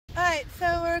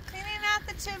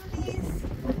chimneys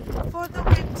for the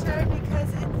winter because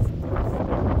it's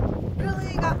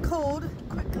really got cold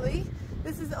quickly.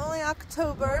 This is only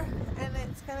October and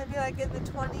it's gonna be like in the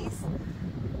 20s,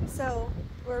 so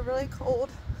we're really cold.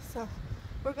 So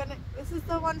this is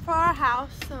the one for our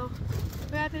house, so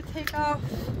we have to take off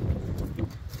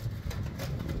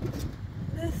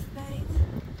this thing,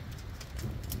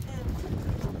 and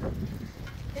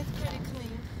it's pretty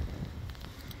clean.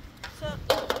 So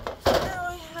now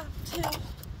we have to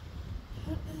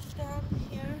put this down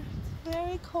here. It's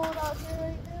very cold out here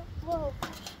right now. Whoa.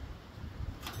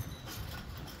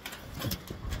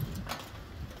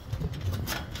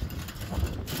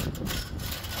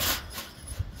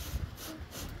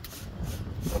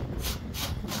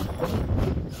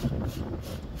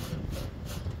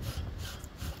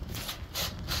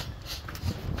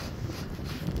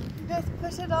 Just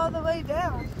push it all the way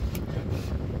down.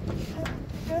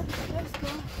 Let's go.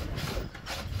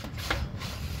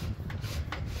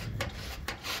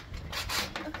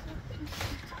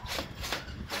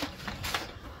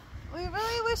 We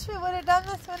really wish we would have done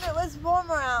this when it was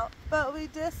warmer out, but we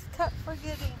just kept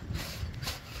forgetting.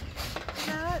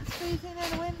 Now it's freezing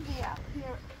and windy out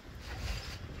here.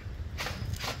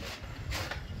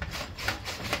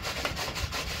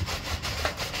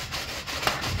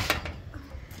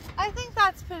 I think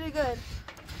that's pretty good.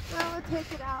 Now we'll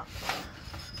take it out.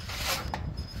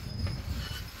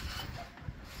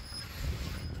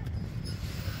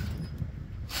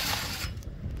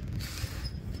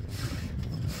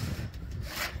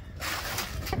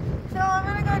 So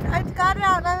I got it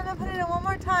out and I'm gonna put it in one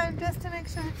more time just to make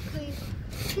sure it's clean.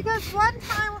 Because one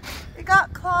time it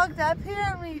got clogged up here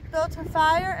and we built a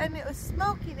fire and it was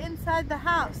smoking inside the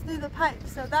house through the pipe.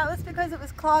 So that was because it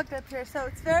was clogged up here. So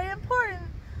it's very important,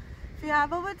 if you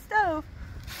have a wood stove,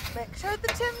 make sure the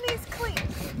chimney's clean,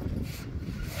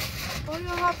 or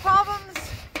you'll have problems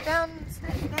down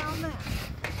there.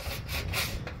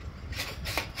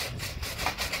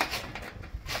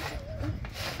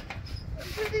 I'm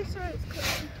pretty sure it's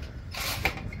clean.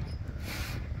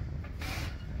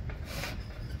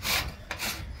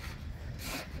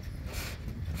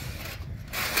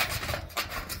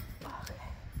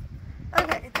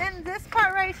 Okay, then this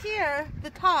part right here, the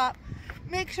top,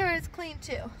 make sure it's clean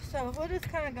too. So we'll just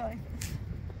kind of go like this.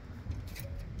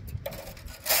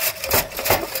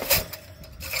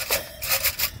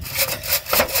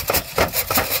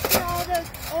 See, all those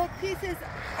old pieces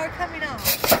are coming off.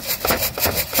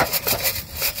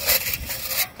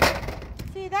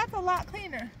 See, that's a lot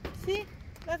cleaner. See,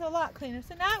 that's a lot cleaner.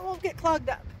 So now it won't get clogged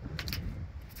up.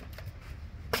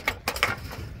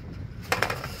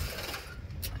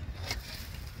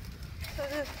 So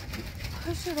just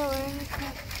push it away.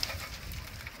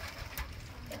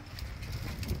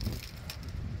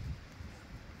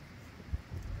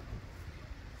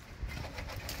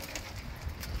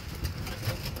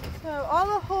 So all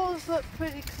the holes look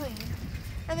pretty clean.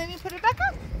 And then you put it back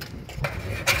up.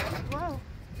 Wow.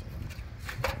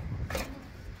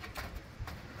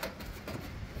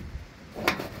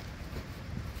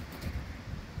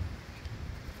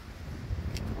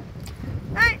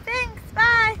 Alright, thanks.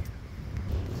 Bye.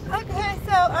 Okay,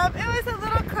 so it was a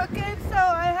little crooked,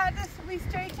 so we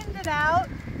straightened it out,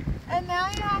 and now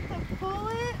you have to pull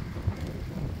it.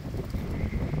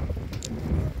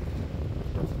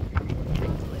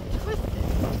 Twist it.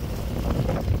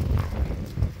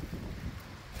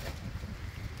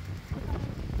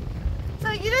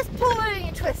 So you just pull it and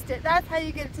you twist it. That's how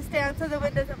you get it to stand so the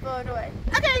wind doesn't blow it away.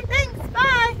 Okay, thanks.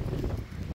 Bye.